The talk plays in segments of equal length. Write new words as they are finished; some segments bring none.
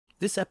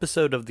This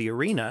episode of The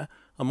Arena,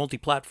 a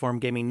multi-platform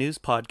gaming news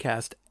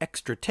podcast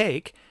Extra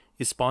Take,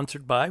 is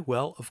sponsored by,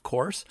 well, of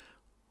course,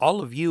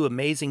 all of you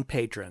amazing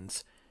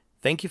patrons.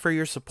 Thank you for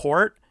your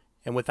support,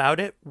 and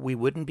without it, we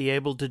wouldn't be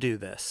able to do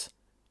this.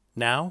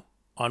 Now,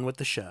 on with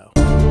the show.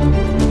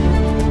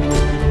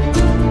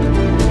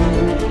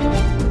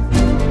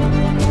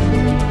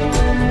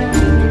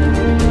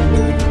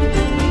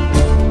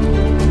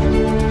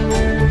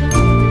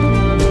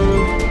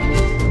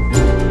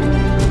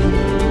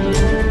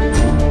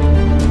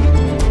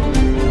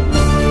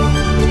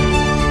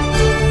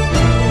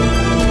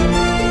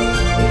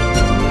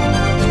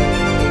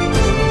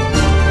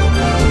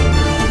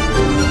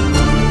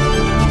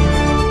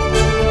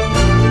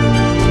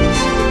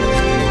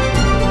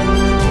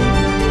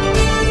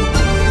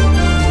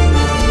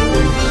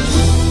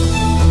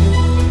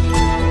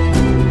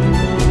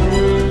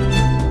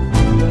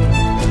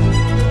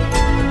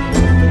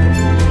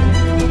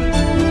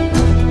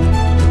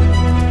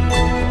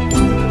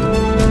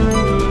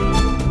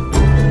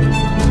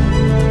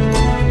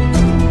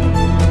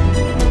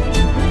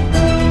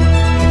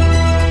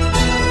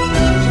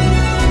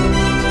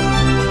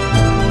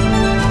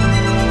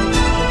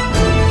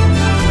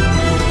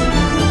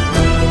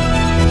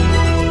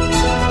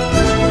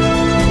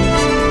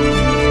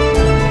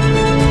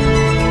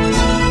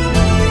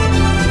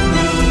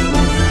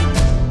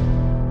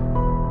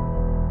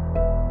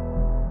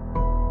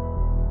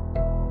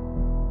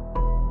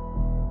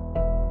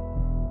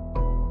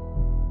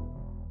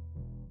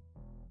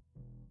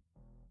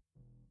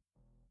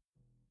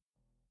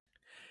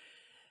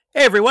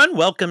 Hey everyone,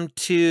 welcome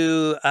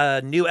to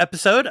a new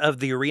episode of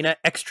the Arena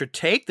Extra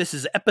Take. This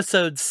is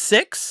episode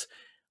 6.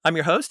 I'm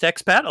your host,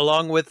 Expat,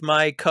 along with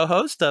my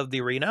co-host of the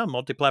Arena,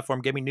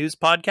 multi-platform gaming news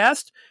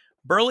podcast,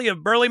 Burly of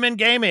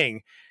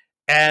BurlyMenGaming.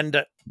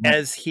 And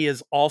as he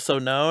is also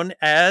known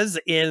as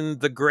in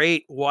the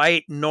Great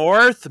White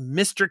North,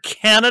 Mr.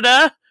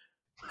 Canada.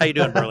 How you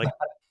doing, Burly?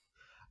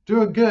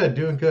 Doing good.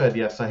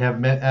 Yes, I have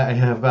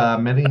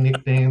many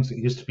nicknames. It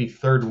used to be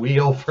Third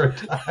Wheel for a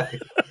time.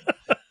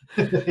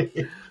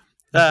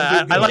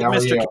 I like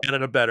Mr.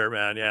 Canada better,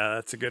 man. Yeah,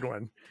 that's a good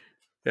one.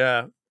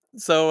 Yeah.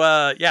 So,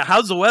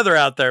 how's the weather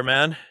out there,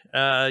 man?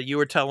 You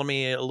were telling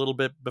me a little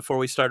bit before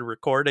we started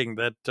recording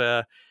that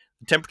the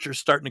temperature's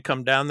starting to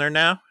come down there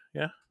now.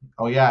 Yeah.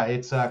 Oh, yeah.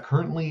 It's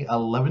currently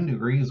 11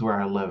 degrees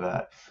where I live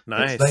at.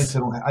 Nice. It's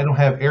nice. I don't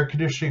have air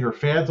conditioning or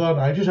fans on.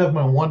 I just have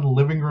my one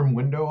living room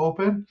window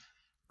open,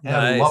 and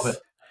I love it.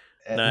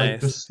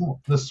 Nice.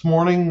 Like this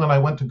morning when I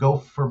went to go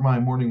for my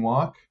morning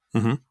walk,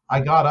 I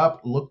got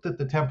up, looked at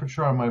the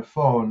temperature on my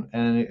phone,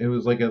 and it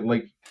was like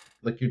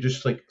you're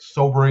just like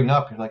sobering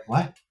up. You're like,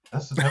 what?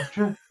 That's the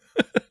temperature?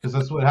 Because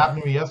that's what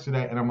happened to me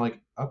yesterday. And I'm like,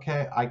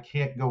 okay, I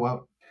can't go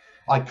out.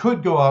 I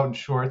could go out in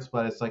shorts,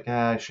 but it's like,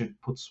 I should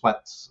put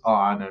sweats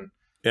on and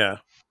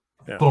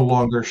put a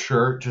longer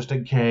shirt just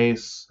in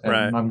case. And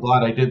right. I'm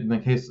glad I did in the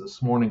case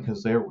this morning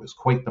because there was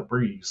quite the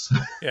breeze.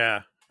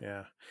 Yeah.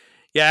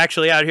 Yeah,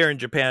 actually, out here in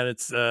Japan,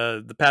 it's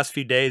the past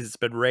few days, it's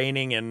been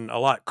raining and a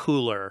lot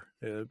cooler,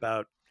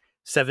 about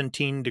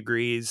 17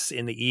 degrees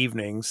in the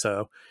evening.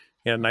 So,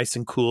 nice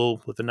and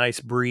cool with a nice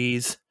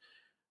breeze.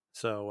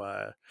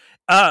 So,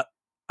 I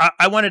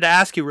wanted to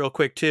ask you real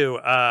quick, too,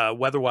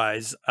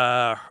 weather-wise,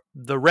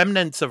 the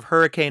remnants of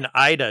Hurricane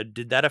Ida,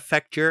 did that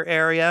affect your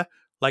area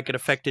like it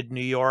affected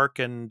New York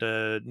and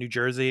New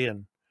Jersey?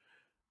 And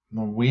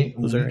we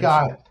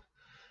got...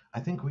 I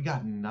think we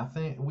got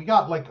nothing. We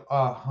got like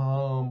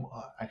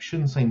I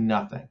shouldn't say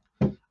nothing.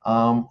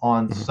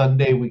 On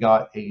Sunday we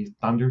got a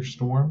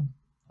thunderstorm.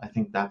 I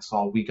think that's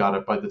all we got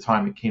it by the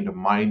time it came to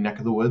my neck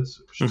of the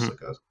woods. It was just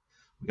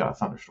we got a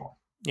thunderstorm.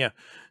 Yeah.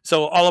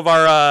 So all of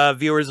our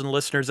viewers and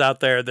listeners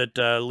out there that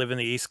live in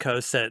the East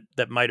Coast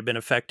that might have been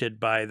affected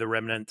by the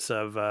remnants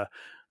of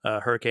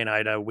Hurricane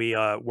Ida,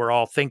 we're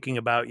all thinking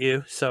about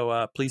you.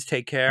 So please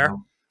take care.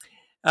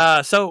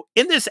 So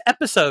in this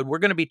episode, we're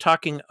going to be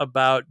talking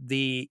about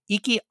the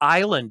Iki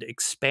Island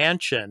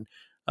expansion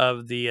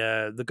of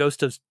the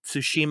Ghost of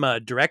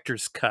Tsushima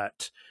director's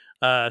cut.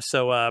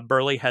 So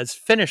Burly has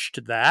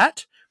finished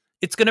that.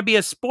 It's going to be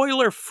a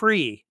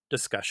spoiler-free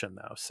discussion,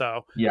 though.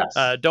 So yes.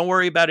 Don't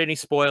worry about any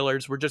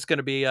spoilers. We're just going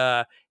to be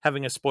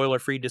having a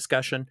spoiler-free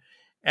discussion.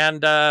 And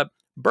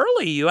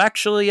Burly, you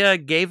actually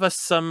gave us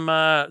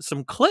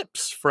some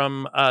clips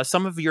from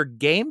some of your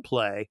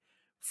gameplay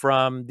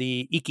from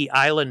the Iki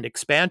Island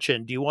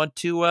expansion. Do you want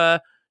to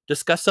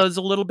discuss those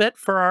a little bit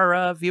for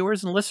our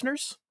viewers and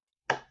listeners?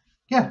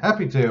 Yeah,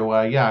 happy to.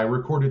 I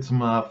recorded some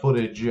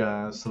footage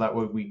so that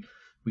way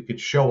we could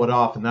show it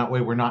off, and that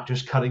way we're not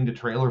just cutting to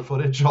trailer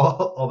footage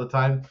all the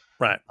time.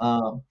 Right.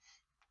 I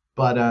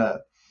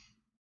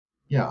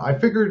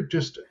figured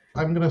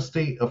I'm going to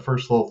state a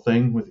first little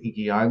thing with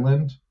Iki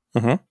Island.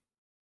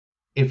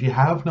 If you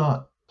have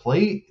not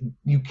played,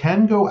 you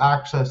can go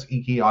access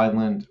Iki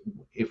Island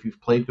if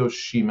you've played Ghost of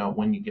Tsushima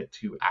when you get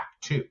to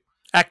Act 2.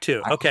 Act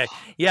 2, okay.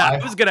 Yeah, I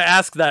was going to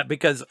ask that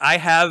because I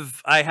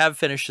have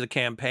finished the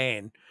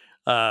campaign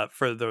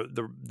for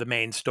the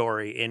main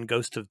story in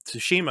Ghost of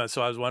Tsushima,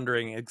 so I was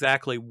wondering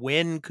exactly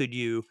when could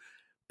you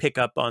pick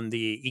up on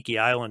the Iki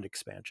Island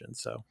expansion.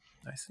 So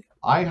I see.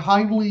 I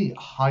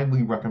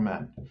highly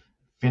recommend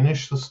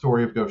finish the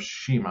story of Ghost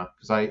Tsushima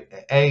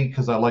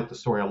because I like the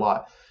story a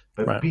lot,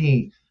 but Right.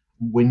 B,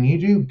 when you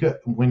do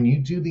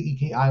the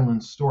Iki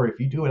Island story, if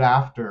you do it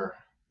after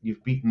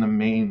you've beaten the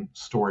main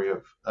story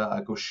of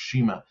Ghost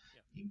Tsushima,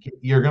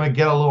 you're gonna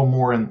get a little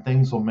more, and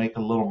things will make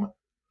a little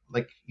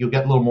you'll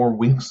get a little more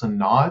winks and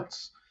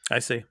nods. I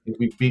see. If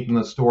you've beaten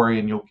the story,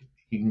 and you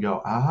can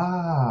go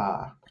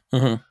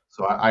Mm-hmm.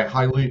 So I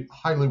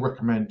highly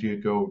recommend you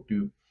go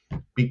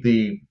beat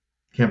the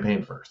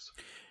campaign first.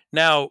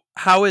 Now,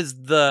 how is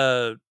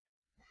the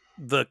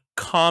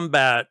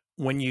combat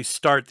when you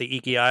start the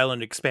Iki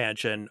Island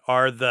expansion?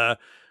 Are the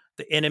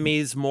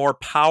enemies more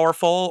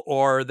powerful,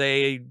 or are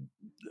they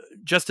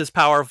just as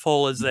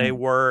powerful as they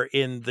were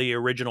in the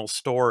original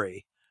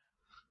story?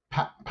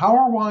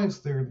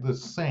 Power-wise, they're the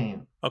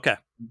same. Okay.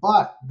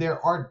 But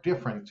there are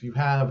different. You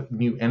have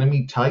new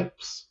enemy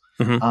types.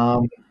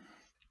 Mm-hmm.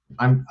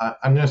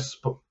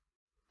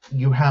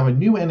 You have a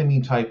new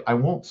enemy type. I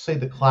won't say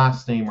the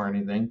class name or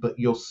anything, but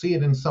you'll see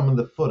it in some of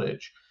the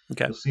footage.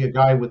 Okay. You'll see a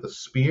guy with a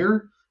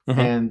spear,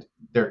 and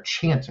they're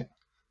chanting.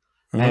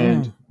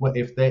 And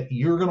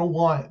you're going to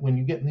want, when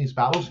you get in these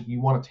battles,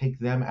 you want to take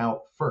them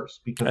out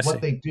first, because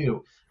what they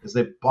do is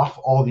they buff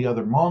all the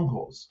other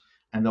Mongols,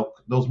 and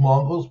those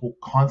Mongols will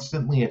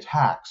constantly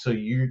attack. So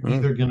you're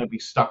either going to be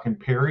stuck in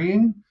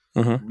parrying,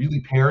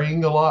 really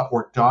parrying a lot,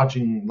 or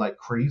dodging like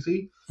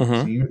crazy.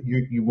 So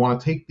you want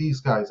to take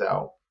these guys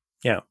out.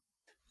 Yeah.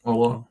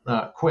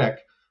 Quick.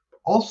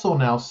 Also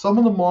now, some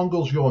of the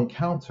Mongols you'll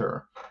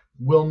encounter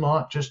will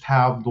not just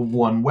have the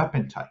one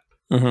weapon type.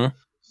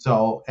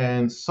 So,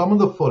 and some of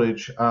the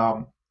footage,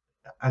 I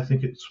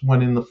think it's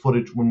in the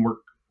footage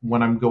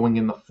when I'm going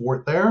in the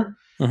fort there,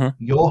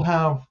 you'll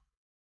have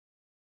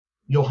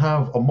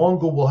a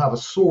Mongol will have a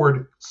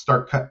sword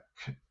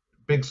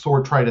big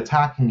sword try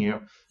attacking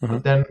you,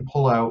 but then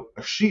pull out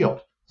a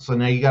shield. So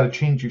now you got to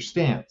change your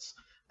stance,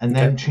 and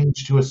then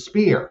change to a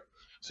spear.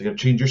 So you got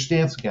to change your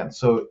stance again.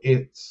 So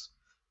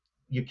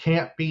you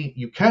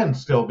can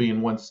still be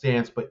in one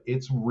stance, but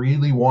it's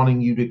really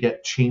wanting you to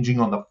get changing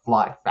on the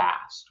fly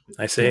fast.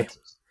 I see.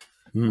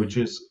 Which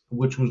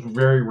was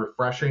very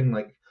refreshing.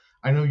 Like,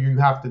 I know you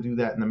have to do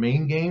that in the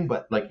main game,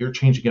 but like you're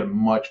changing it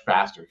much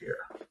faster here.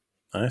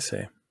 I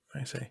see.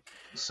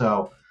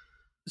 So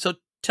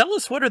tell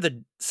us, what are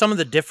some of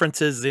the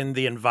differences in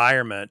the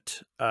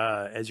environment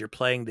as you're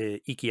playing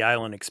the Iki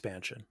Island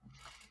expansion?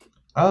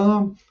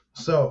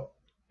 So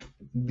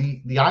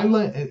the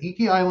island,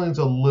 Iki Island's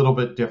a little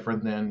bit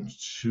different than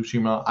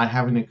Tsushima. I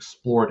haven't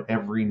explored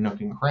every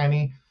nook and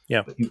cranny.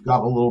 Yeah. But you've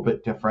got a little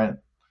bit different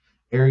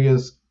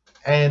areas,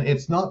 and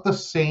it's not the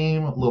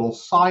same little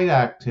side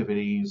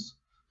activities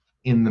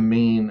in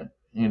main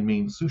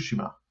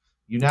Tsushima.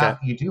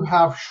 You do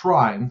have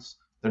shrines.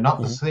 They're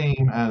not the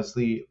same as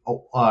the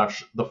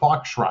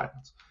fox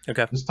shrines.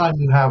 Okay. This time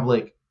you have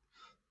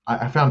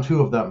I found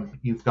two of them.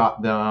 You've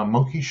got the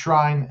monkey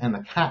shrine and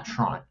the cat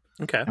shrine.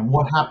 Okay. And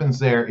what happens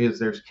there is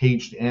there's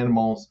caged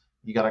animals.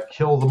 You got to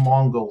kill the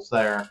Mongols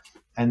there.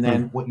 And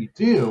then what you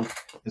do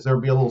is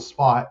there'll be a little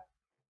spot.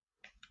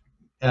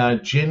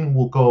 Jin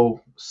will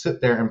go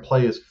sit there and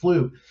play his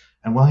flute.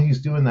 And while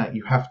he's doing that,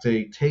 you have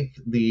to take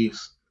the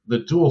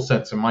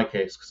DualSense, in my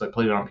case, because I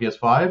played it on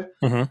PS5,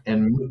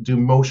 and do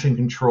motion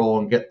control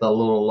and get the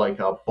little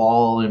a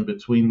ball in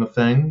between the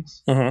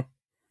things.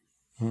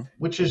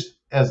 Which is,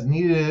 as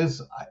neat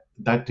as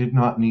that did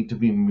not need to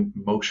be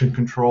motion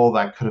control.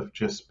 That could have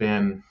just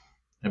been,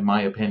 in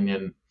my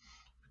opinion,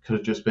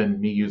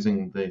 me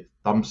using the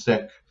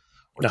thumbstick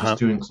or just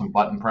doing some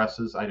button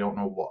presses. I don't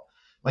know what.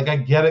 I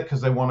get it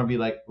because I want to be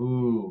like,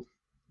 ooh,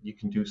 you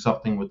can do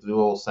something with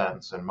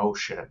DualSense and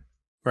motion.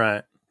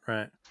 Right.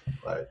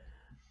 But,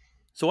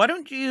 so why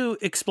don't you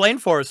explain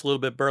for us a little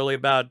bit, Burly,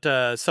 about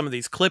some of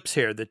these clips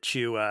here that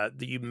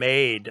you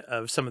made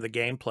of some of the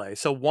gameplay.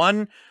 So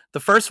the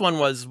first one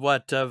was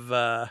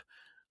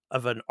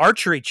of an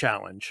archery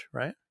challenge,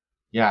 right?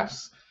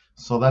 Yes.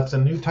 So that's a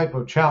new type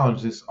of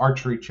challenge, this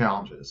archery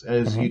challenges.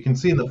 As you can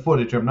see in the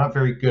footage, I'm not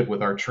very good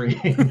with archery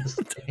in this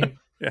game.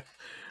 Yeah.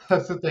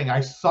 That's the thing.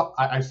 I suck.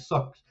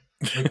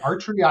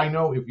 Archery, I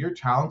know if you're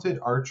talented,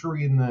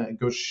 archery in the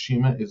Ghost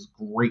Tsushima is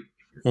great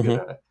if you're good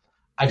at it.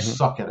 I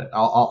suck at it.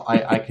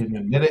 I can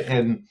admit it,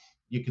 and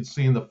you can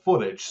see in the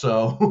footage.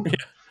 So,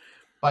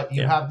 but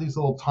you have these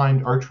little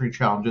timed archery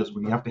challenges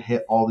where you have to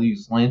hit all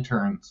these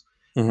lanterns.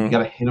 You got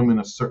to hit them in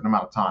a certain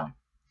amount of time.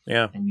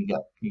 Yeah, and you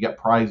get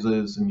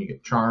prizes and you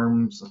get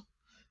charms.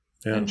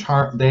 Yeah.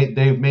 And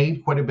they've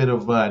made quite a bit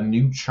of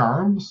new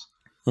charms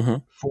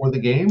for the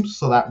game,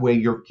 so that way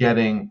you're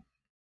getting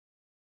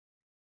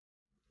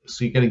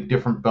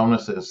different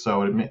bonuses.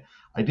 So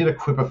I did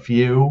equip a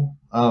few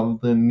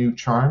of the new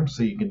charms,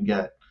 so you can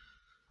get.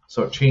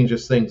 So it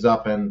changes things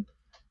up, and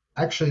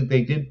actually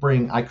they did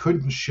bring. I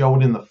couldn't show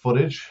it in the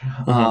footage.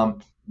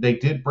 They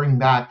did bring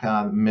back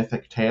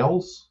Mythic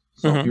Tales.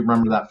 So if you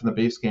remember that from the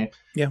base game,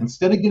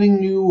 instead of getting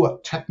new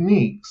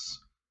techniques,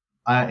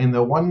 in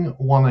the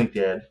one I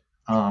did,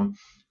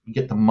 you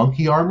get the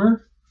monkey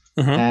armor,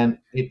 and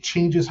it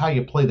changes how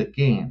you play the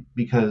game,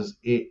 because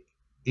if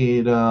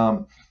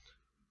you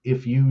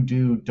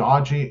do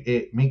dodging,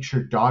 it makes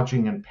your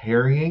dodging and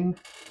parrying.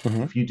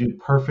 If you do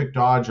perfect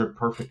dodge or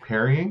perfect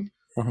parrying,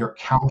 your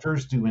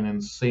counters do an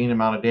insane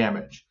amount of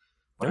damage.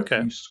 But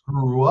if you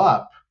screw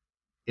up,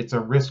 it's a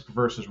risk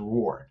versus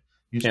reward.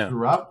 You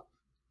screw up,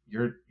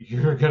 you're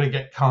gonna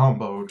get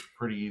comboed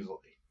pretty easily.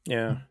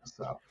 Yeah.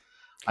 So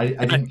I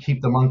didn't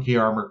keep the monkey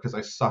armor because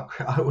I suck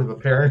with the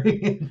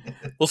parrying.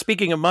 Well,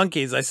 speaking of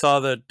monkeys, I saw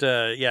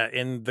that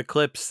in the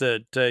clips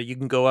that you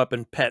can go up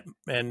and pet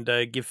and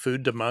give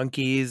food to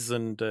monkeys,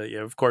 and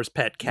of course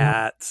pet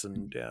cats,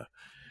 and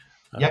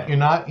you're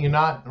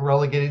not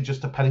relegated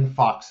just to petting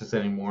foxes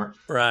anymore.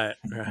 Right.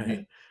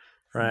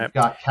 You've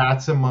got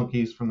cats and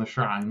monkeys from the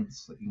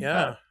shrines.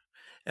 Yeah.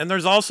 And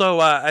there's also,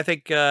 I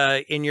think,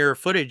 in your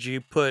footage,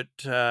 you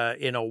put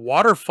in a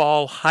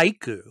waterfall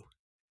haiku.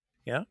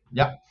 Yeah?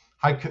 Yep.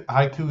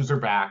 Haikus are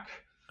back.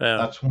 Yeah.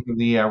 That's one of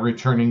the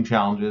returning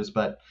challenges,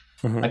 but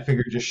I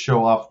figured just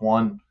show off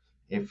one.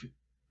 If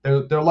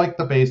they're like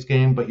the base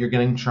game, but you're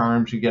getting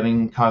charms, you're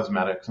getting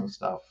cosmetics and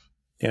stuff.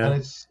 Yeah.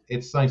 And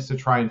it's nice to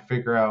try and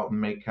figure out and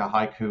make a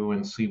haiku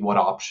and see what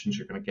options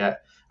you're going to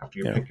get after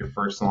you pick your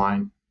first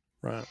line.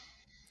 Right.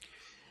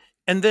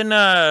 And then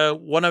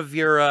one of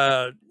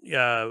the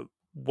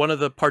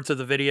parts of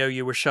the video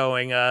you were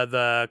showing,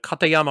 the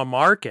Katayama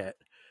Market,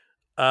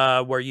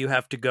 where you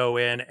have to go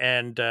in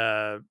and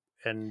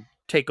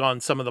take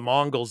on some of the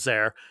Mongols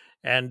there.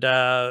 And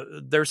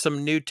there's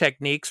some new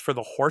techniques for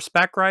the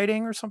horseback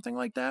riding or something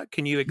like that.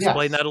 Can you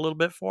explain that a little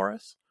bit for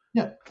us?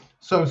 Yeah.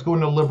 So I was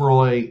going to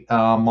liberate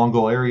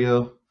Mongol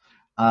area.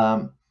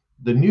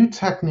 The new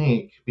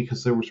technique,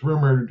 because there was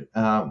rumored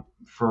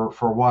for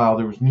a while,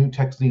 there was new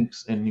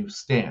techniques and new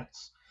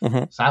stance.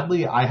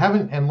 Sadly, I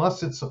haven't,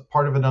 unless it's a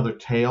part of another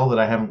tale that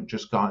I haven't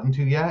just gotten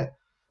to yet,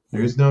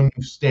 there is no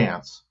new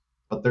stance,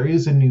 but there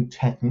is a new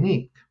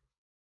technique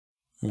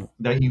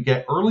that you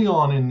get early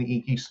on in the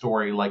Iki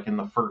story, like in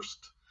the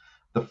first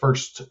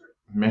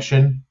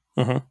mission,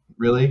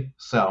 really.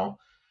 So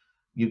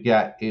you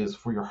get is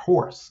for your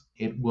horse.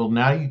 It will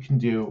now you can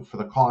do for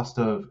the cost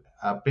of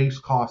base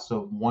cost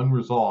of 1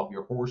 resolve,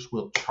 your horse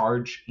will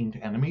charge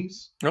into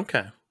enemies.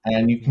 Okay.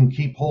 And you can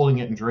keep holding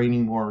it and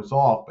draining more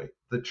resolve. But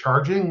the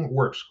charging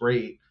works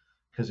great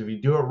because if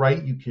you do it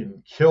right, you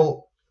can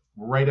kill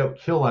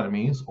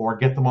enemies or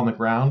get them on the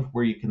ground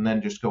where you can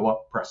then just go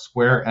up, press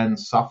square, and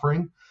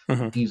suffering.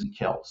 Easy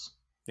kills.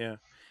 Yeah.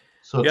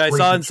 So I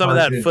saw in some of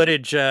that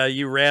footage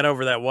you ran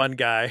over that one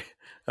guy.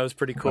 That was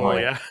pretty cool.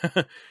 Yeah.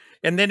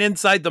 And then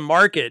inside the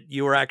market,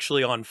 you were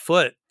actually on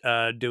foot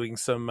doing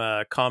some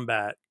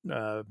combat,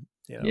 with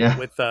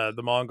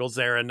the Mongols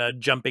there,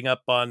 and jumping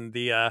up on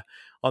the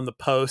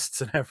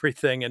posts and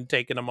everything, and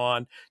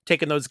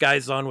taking those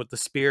guys on with the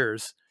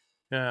spears.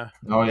 Yeah.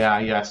 Oh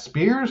yeah.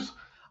 Spears.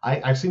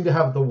 I seem to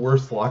have the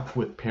worst luck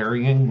with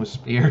parrying with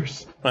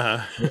spears.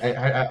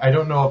 I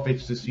don't know if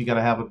it's just you got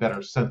to have a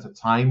better sense of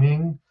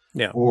timing,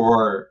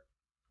 or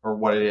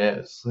what it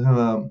is.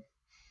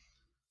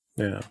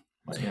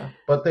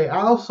 But they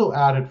also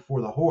added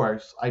for the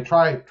horse. I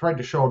tried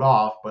to show it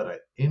off,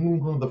 but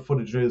in one of the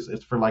footages,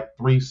 it's for like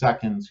 3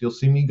 seconds. You'll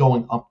see me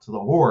going up to the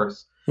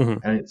horse, and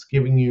it's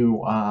giving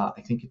you,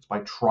 I think it's by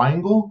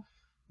triangle.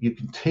 You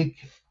can take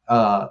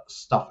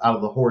stuff out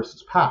of the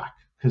horse's pack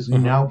because you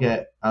now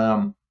get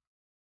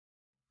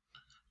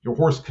your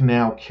horse can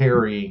now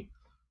carry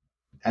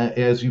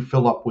as you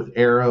fill up with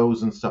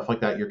arrows and stuff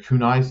like that. Your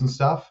kunais and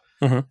stuff.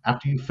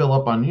 After you fill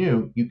up on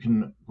you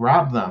can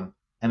grab them.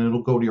 And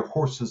it'll go to your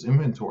horse's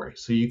inventory.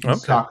 So you can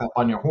stock up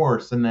on your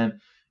horse, and then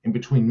in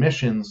between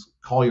missions,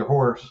 call your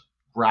horse,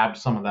 grab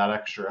some of that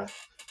extra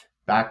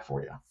back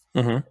for you.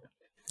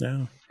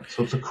 Yeah.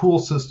 So it's a cool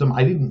system.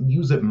 I didn't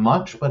use it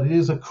much, but it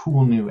is a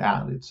cool new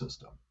added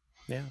system.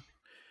 Yeah.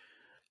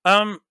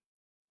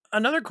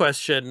 Another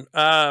question,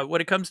 when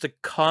it comes to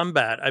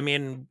combat, I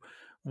mean,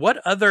 what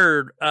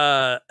other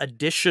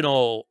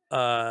additional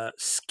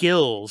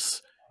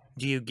skills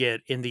do you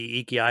get in the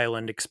Iki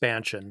Island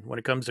expansion when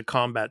it comes to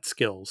combat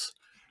skills?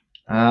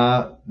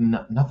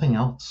 Nothing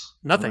else.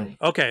 Nothing. Really.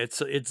 Okay,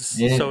 so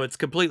it's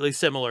completely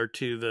similar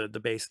to the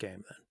base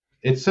game then.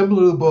 It's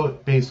similar to the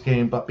base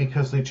game, but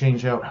because they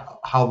change out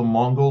how the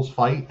Mongols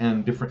fight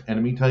and different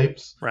enemy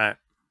types, right?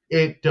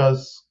 It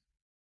doesn't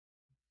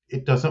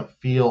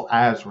feel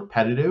as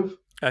repetitive.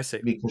 I see.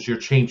 Because you're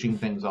changing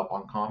things up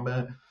on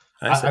combat.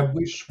 I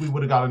wish we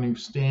would have got a new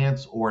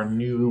stance or a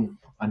new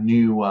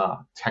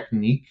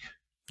technique.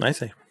 I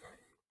see.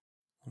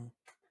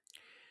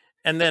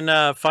 And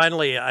then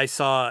finally, I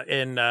saw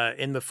in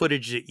the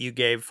footage that you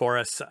gave for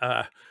us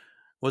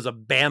was a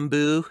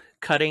bamboo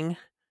cutting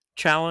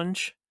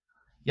challenge.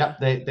 Yep,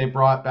 they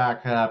brought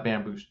back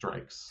bamboo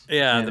strikes.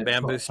 Yeah, and the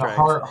bamboo strikes.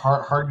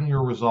 Harden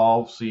your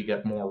resolve so you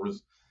get more.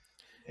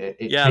 It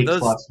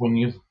takes less when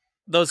you.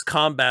 Those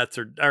combats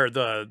or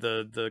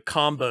the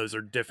combos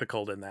are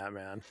difficult in that,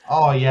 man.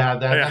 Oh yeah,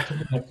 that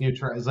took me a few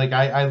tries. Like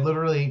I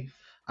literally.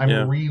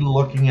 I'm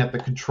re-looking at the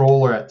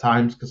controller at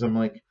times because I'm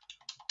like,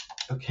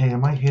 okay,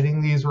 am I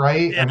hitting these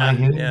right? Am I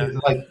hitting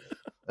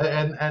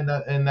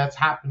and that's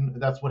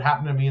happened. That's what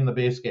happened to me in the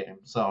base game.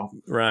 So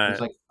right.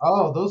 it's like,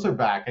 oh, those are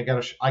back.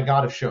 I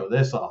gotta show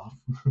this off.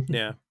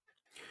 Yeah.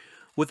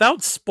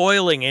 Without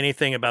spoiling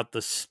anything about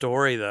the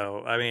story,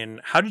 though, I mean,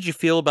 how did you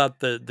feel about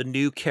the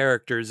new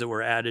characters that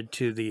were added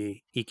to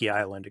the Iki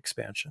Island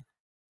expansion?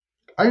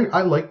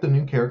 I like the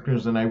new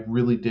characters, and I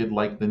really did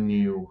like the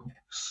new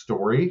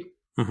story.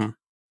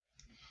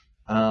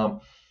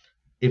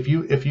 If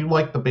you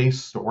like the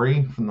base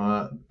story from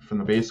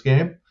the base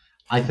game,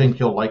 I think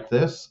you'll like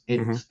this.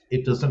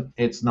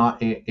 It's not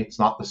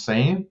the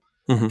same.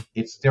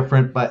 It's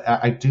different, but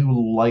I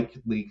do like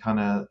the kind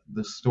of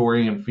the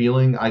story and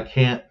feeling.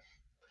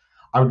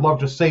 I would love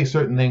to say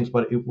certain things,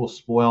 but it will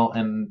spoil,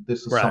 and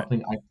this is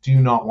something I do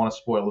not want to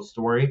spoil the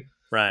story.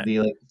 Right.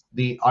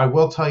 I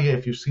will tell you,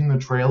 if you've seen the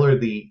trailer,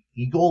 the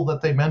eagle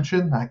that they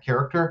mentioned, that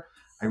character,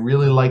 I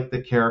really like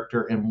the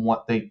character and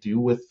what they do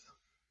with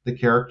the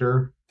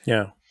character.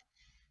 Yeah.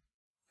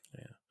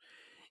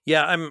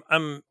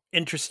 I'm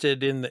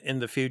interested in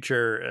the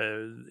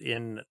future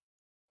in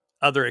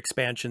other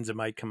expansions that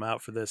might come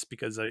out for this,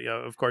 because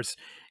of course,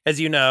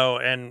 as you know,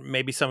 and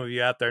maybe some of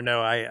you out there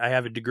know, I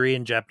have a degree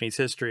in Japanese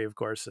history, of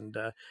course, and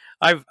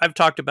I've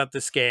talked about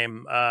this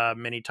game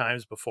many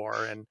times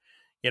before, and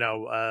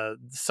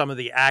some of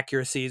the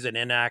accuracies and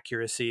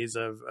inaccuracies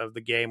of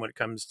the game when it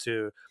comes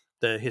to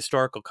the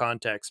historical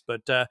context.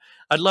 But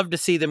I'd love to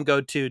see them go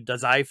to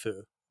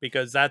Dazaifu,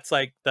 because that's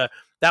like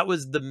that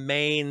was the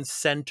main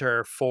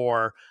center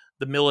for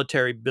the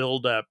military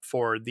buildup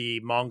for the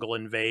Mongol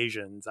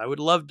invasions. I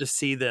would love to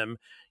see them,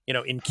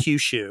 in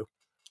Kyushu,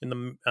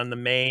 on the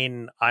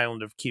main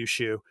island of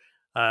Kyushu,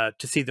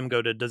 to see them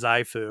go to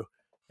Dazaifu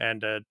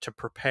and to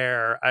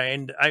prepare.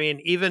 And I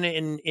mean, even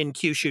in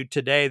Kyushu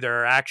today,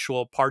 there are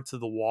actual parts of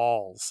the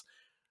walls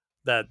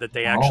that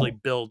they actually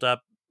build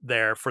up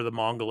there for the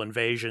Mongol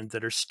invasions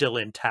that are still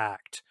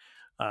intact.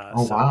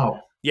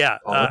 Wow. Yeah.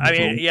 I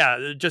mean,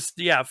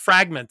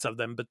 fragments of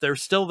them, but they're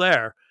still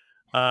there.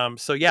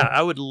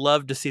 I would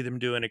love to see them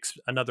do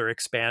another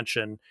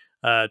expansion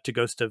to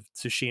Ghost of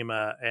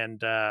Tsushima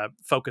and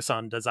focus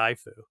on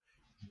Dazaifu.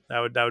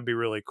 That would be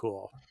really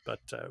cool.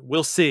 But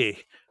we'll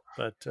see.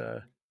 But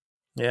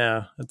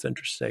yeah, that's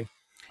interesting.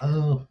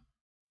 So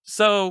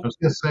I was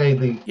going to say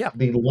the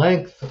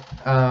length.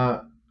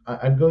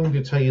 I'm going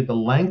to tell you the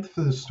length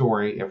of the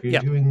story. If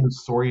you're doing the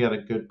story at a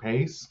good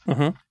pace,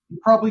 you're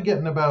probably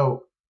getting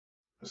about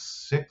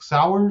 6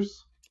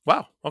 hours.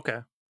 Wow. Okay.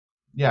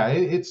 Yeah,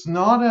 it's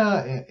not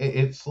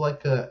it's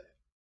like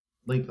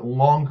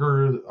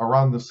longer,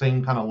 around the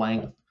same kind of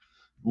length,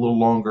 a little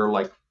longer,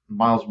 like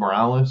Miles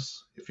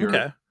Morales, if you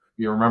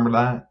remember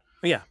that.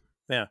 Yeah.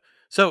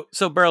 So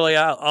Burly,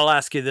 I'll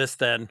ask you this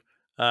then,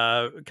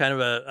 kind of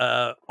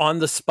a on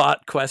the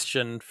spot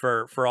question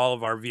for all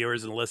of our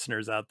viewers and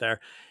listeners out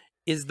there.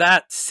 Is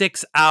that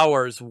 6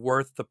 hours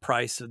worth the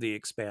price of the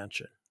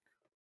expansion?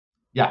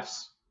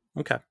 Yes.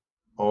 Okay.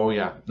 Oh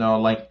yeah. No,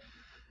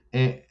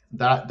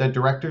 that the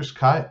director's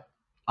cut,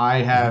 I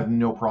have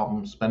no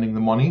problem spending the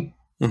money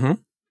for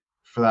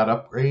that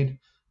upgrade.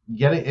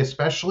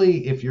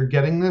 Especially if you're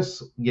getting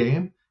this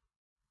game.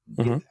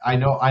 I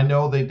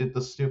know they did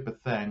the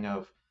stupid thing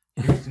of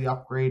here's the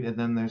upgrade and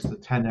then there's the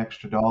 $10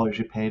 extra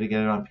you pay to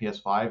get it on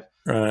PS5.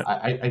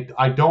 Right.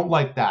 I don't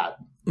like that.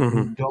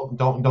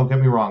 Don't get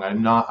me wrong.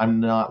 I'm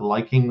not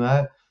liking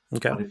that.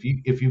 Okay. But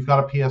if you've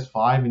got a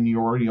PS5 and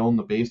you already own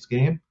the base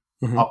game,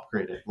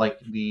 upgrade it.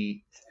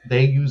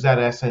 They use that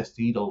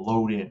SSD to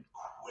load in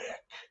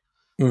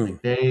quick.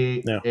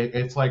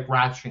 It's like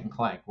Ratchet and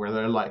Clank, where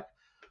they're like,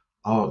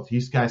 oh,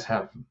 these guys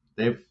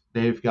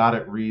they've got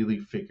it really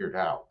figured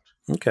out.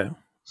 Okay.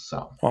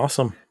 So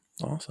awesome.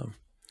 All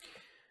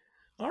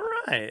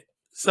right.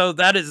 So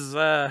that is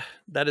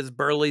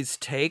Burly's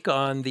take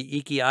on the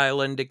Iki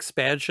Island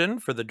expansion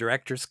for the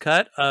director's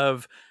cut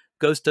of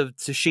Ghost of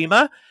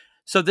Tsushima.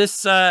 So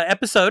this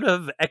episode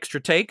of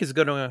Extra Take is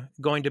going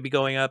to be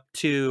going up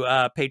to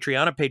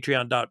Patreon at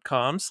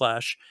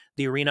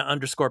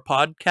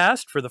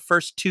patreon.com/thearena_podcast for the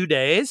first 2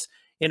 days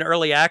in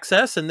early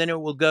access. And then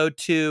it will go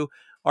to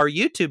our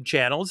YouTube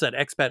channels at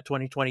Expat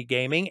 2020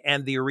 Gaming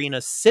and the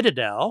Arena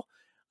Citadel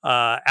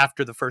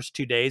after the first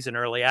 2 days in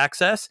early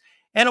access.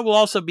 And it will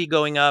also be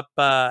going up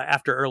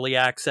after early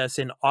access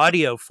in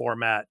audio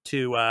format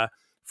to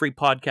free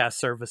podcast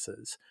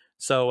services.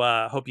 So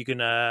I hope you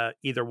can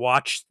either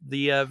watch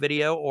the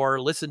video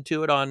or listen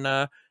to it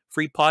on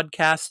free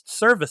podcast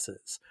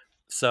services.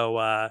 So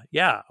I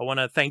want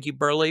to thank you,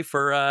 Burly,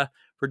 for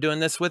doing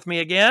this with me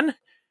again.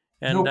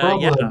 And no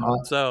problem.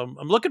 So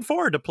I'm looking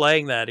forward to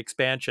playing that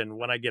expansion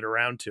when I get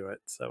around to it.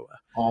 So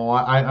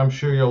I'm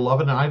sure you'll love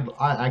it. And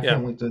I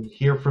can't wait to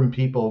hear from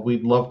people.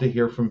 We'd love to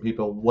hear from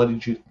people. What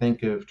did you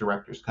think of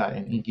Director's Cut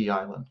and Iki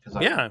Island?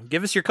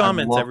 Give us your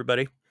comments,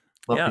 everybody.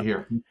 Love to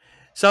hear.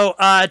 So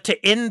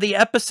to end the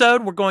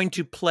episode, we're going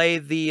to play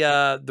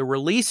the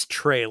release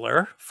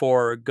trailer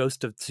for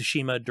Ghost of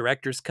Tsushima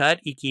Director's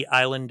Cut, Iki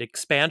Island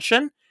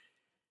Expansion.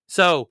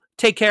 So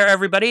take care,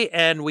 everybody,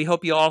 and we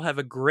hope you all have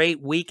a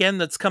great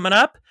weekend that's coming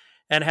up,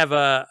 and have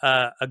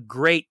a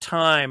great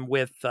time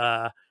with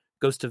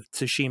Ghost of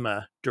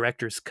Tsushima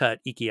Director's Cut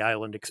Iki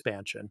Island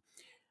Expansion.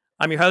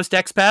 I'm your host,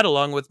 Expat,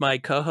 along with my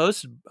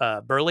co-host,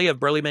 Burly of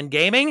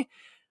BurlyMenGaming.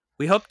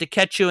 We hope to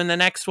catch you in the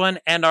next one,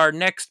 and our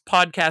next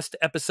podcast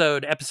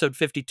episode, episode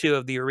 52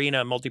 of the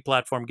Arena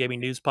Multi-Platform Gaming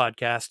News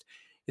Podcast,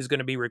 is going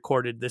to be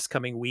recorded this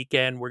coming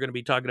weekend. We're going to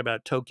be talking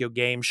about Tokyo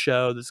Game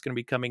Show that's going to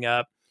be coming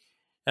up,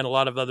 and a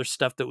lot of other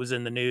stuff that was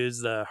in the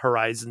news, the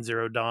Horizon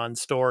Zero Dawn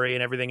story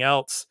and everything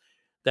else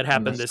that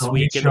happened this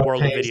week in the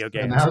world of video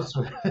games.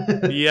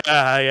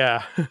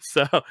 Yeah.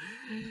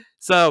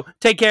 So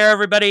take care,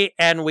 everybody,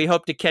 and we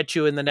hope to catch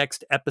you in the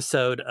next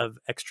episode of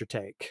Extra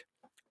Take.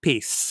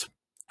 Peace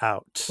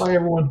out. Bye,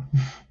 everyone.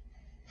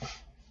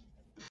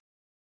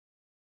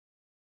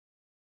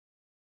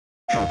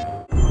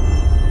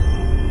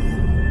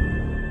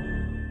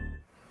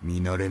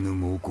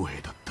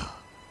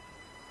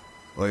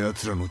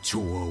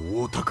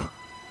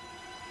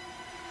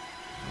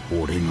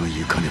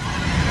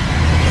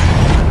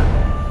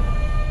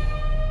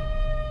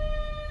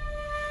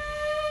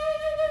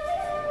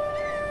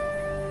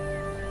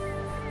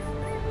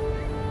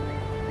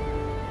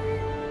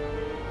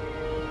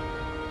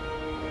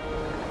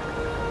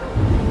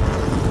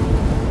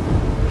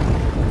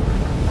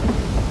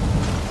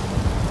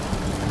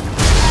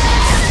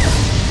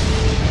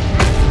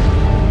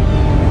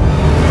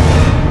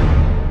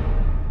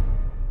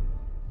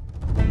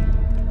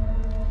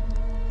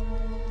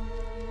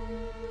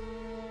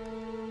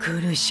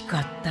苦しか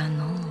った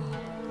の。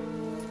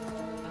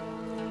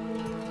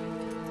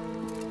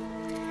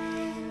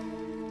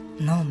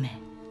飲め。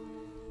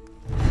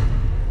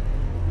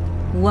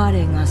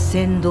我が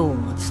船頭を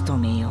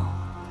務めよ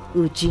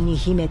う。内に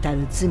秘めた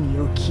る罪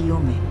を清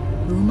め、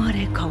生ま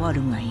れ変わ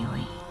るがよ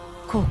い。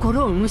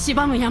心を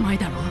蝕む病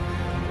だろ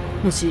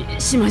う。もし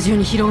島中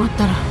に広がっ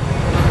たら。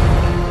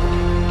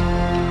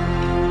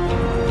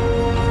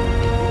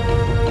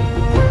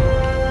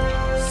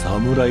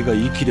侍が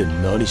息で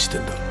何して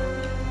んだ。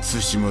対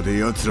馬で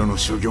奴らの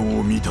所業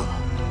を見た。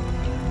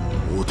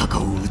お鷹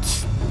を撃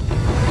つ。